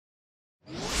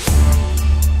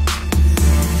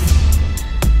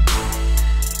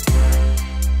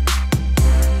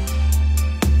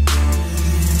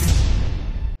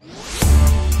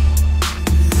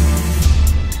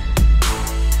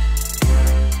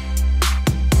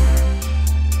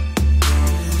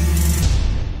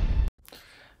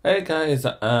Hey guys,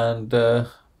 and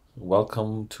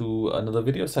welcome to another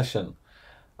video session.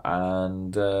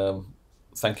 And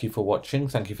thank you for watching,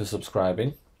 thank you for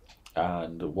subscribing.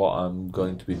 And what I'm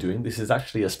going to be doing, this is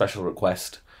actually a special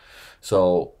request.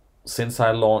 So, since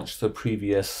I launched the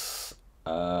previous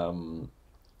motion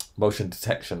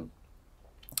detection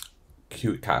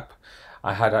Qt cap,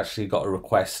 I had actually got a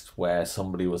request where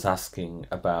somebody was asking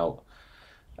about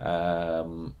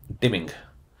dimming.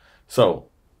 So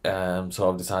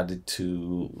I've decided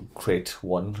to create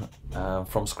one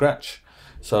from scratch.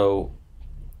 So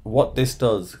what this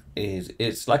does is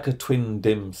it's like a twin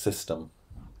dim system.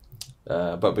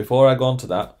 But before I go on to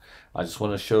that, I just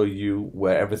want to show you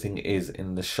where everything is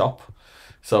in the shop.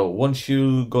 So once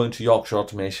you go into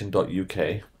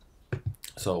yorkshireautomation.uk,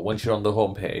 so once you're on the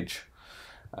home page,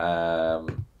 all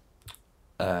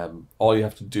you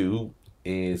have to do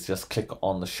is just click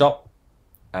on the shop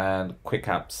and quick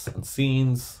apps and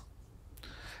scenes,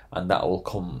 and that will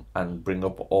come and bring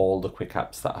up all the quick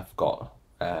apps that I've got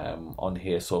on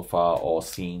here so far, or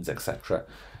scenes, etc.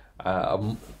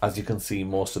 As you can see,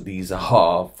 most of these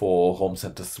are for Home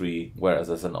Center 3, whereas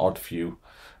there's an odd few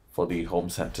for the Home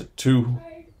Center 2.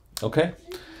 Okay.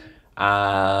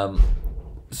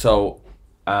 So,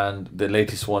 and the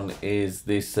latest one is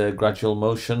this Gradual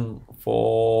motion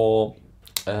for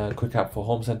quick app for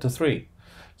Home Center 3.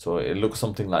 So it looks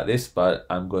something like this, but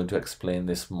I'm going to explain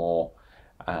this more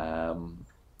from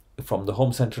the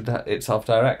Home Center itself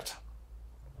direct.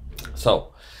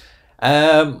 So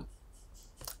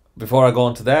before I go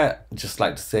on to that, I'd just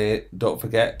like to say, don't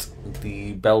forget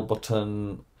the bell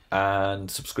button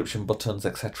and subscription buttons,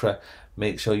 etc.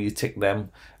 Make sure you tick them,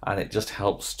 and it just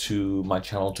helps to my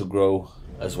channel to grow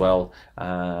as well,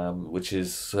 which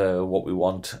is what we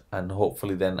want, and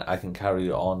hopefully then I can carry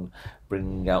on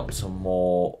bringing out some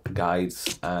more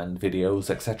guides and videos,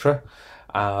 etc.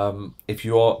 If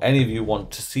any of you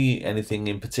want to see anything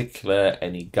in particular,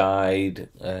 any guide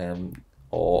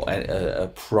or a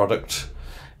product,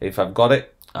 if I've got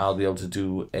it, I'll be able to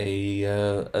do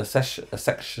a session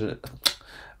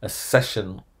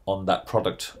on that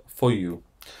product for you.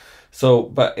 So,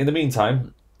 but in the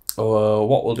meantime,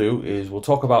 what we'll do is we'll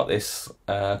talk about this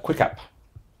quick app.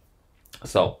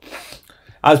 So,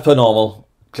 as per normal,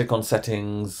 click on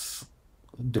settings,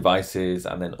 devices,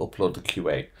 and then upload the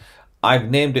QA. I've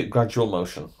named it Gradual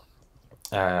Motion.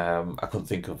 I couldn't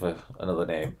think of another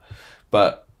name,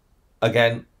 but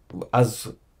again,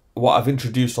 as what I've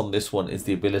introduced on this one is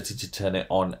the ability to turn it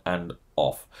on and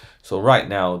off. So right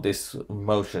now this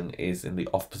motion is in the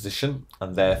off position,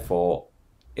 and therefore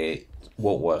it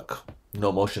won't work.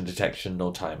 No motion detection,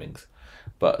 no timings.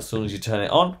 But as soon as you turn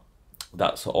it on,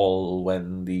 that's all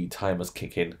when the timers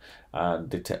kick in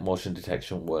and motion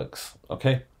detection works.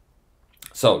 Okay,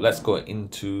 so let's go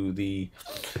into the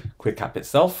quick app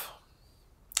itself.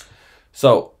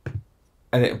 So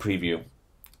edit and preview.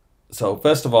 So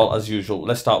first of all, as usual,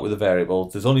 let's start with the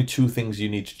variables. There's only two things you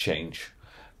need to change,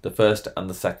 the first and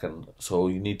the second. So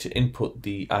you need to input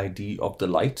the ID of the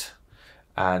light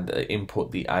and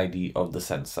input the ID of the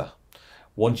sensor.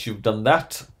 Once you've done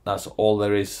that, that's all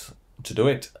there is to do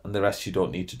it, and the rest you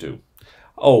don't need to do.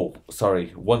 Oh, sorry,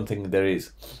 one thing there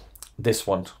is, this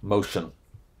one, motion.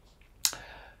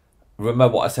 Remember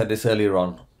what I said this earlier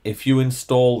on. If you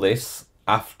install this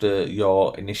after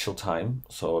your initial time,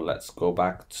 so let's go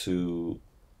back to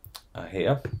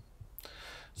here.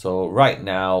 So right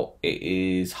now it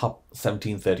is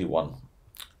 17:31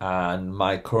 and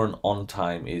my current on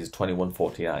time is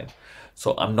 21:49.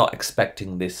 So I'm not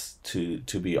expecting this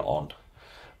to be on,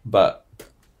 but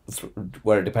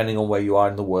where depending on where you are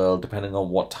in the world, depending on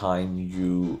what time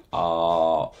you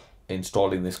are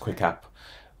installing this quick app,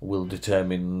 will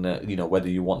determine whether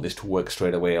you want this to work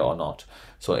straight away or not.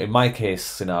 So in my case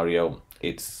scenario,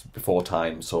 it's before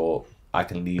time, so I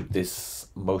can leave this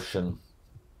motion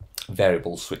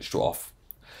variable switched to off.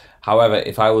 However,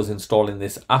 if I was installing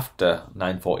this after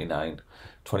 9:49,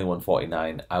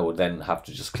 21:49, I would then have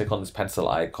to just click on this pencil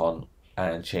icon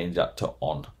and change that to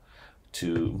on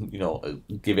to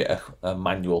give it a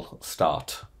manual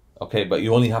start. Okay, but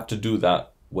you only have to do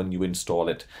that when you install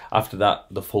it. After that,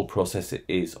 the full process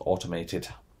is automated.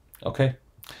 Okay,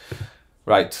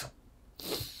 right.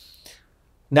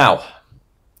 Now,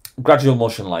 gradual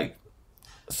motion light.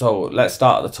 So let's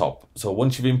start at the top. So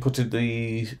once you've inputted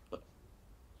the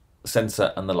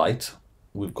sensor and the light,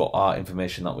 we've got our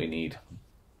information that we need.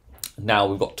 Now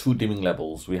we've got two dimming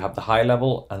levels. We have the high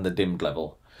level and the dimmed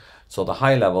level. So the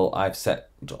high level I've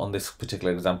set on this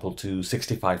particular example to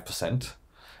 65%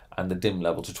 and the dim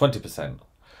level to 20%.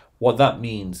 What that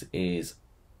means is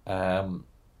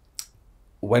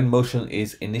when motion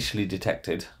is initially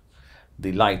detected,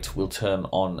 the light will turn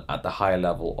on at the higher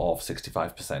level of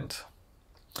 65%.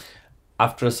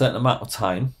 After a certain amount of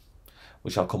time,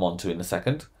 which I'll come on to in a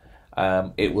second,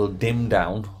 it will dim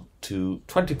down to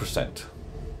 20%.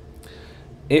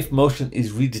 If motion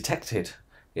is redetected,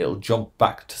 it'll jump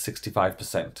back to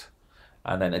 65%.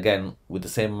 And then again, with the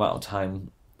same amount of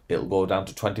time, it'll go down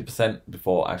to 20%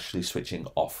 before actually switching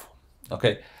off.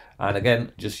 Okay, and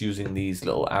again, just using these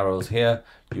little arrows here,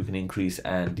 you can increase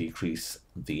and decrease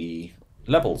the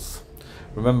levels.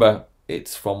 Remember,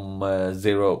 it's from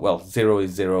 0, well, 0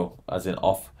 is 0 as in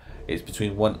off. It's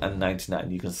between 1 and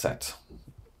 99 you can set.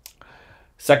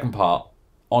 Second part,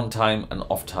 on time and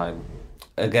off time.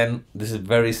 Again, this is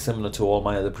very similar to all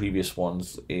my other previous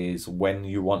ones, is when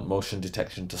you want motion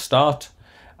detection to start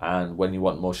and when you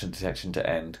want motion detection to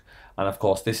end. And of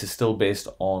course, this is still based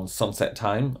on sunset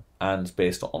time and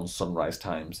based on sunrise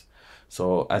times.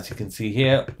 So as you can see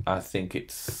here, I think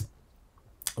it's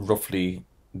roughly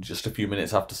just a few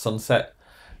minutes after sunset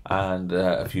and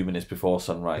a few minutes before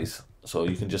sunrise. So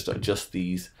you can just adjust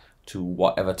these to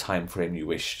whatever time frame you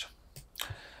wished.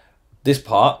 This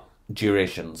part,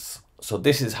 durations. So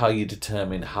this is how you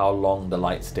determine how long the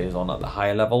light stays on at the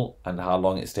higher level and how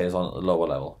long it stays on at the lower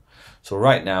level. So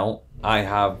right now I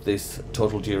have this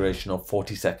total duration of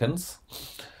 40 seconds,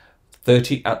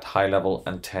 30 at high level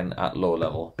and 10 at low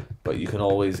level. But you can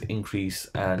always increase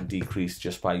and decrease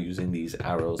just by using these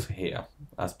arrows here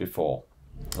as before.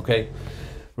 Okay,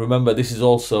 remember this is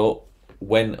also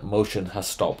when motion has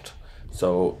stopped.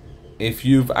 So if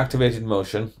you've activated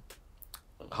motion,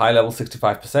 high level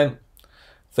 65%,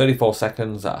 34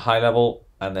 seconds at high level,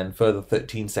 and then further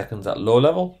 13 seconds at low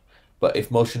level. But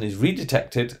if motion is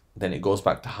redetected, then it goes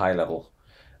back to high level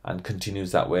and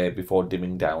continues that way before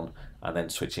dimming down and then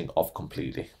switching off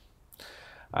completely.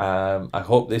 I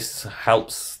hope this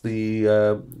helps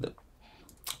the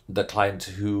client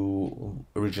who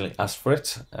originally asked for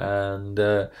it, and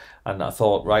I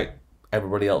thought, right,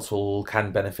 everybody else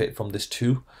can benefit from this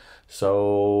too.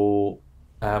 So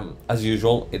as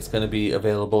usual, it's going to be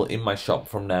available in my shop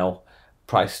from now,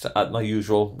 priced at my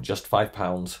usual, just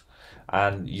 £5.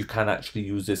 And you can actually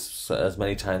use this as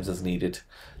many times as needed.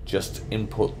 Just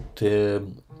input the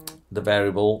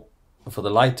variable for the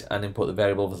light and input the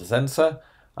variable for the sensor,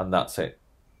 and that's it.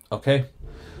 Okay,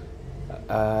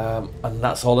 and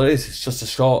that's all it is. It's just a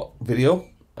short video,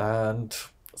 and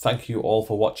thank you all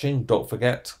for watching. Don't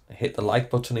forget, hit the like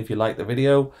button if you like the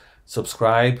video,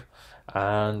 subscribe,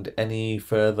 and any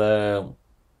further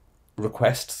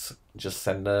requests, just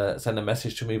send a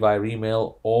message to me via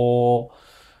email or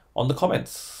on the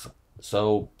comments.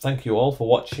 So thank you all for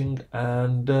watching,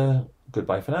 and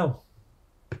goodbye for now.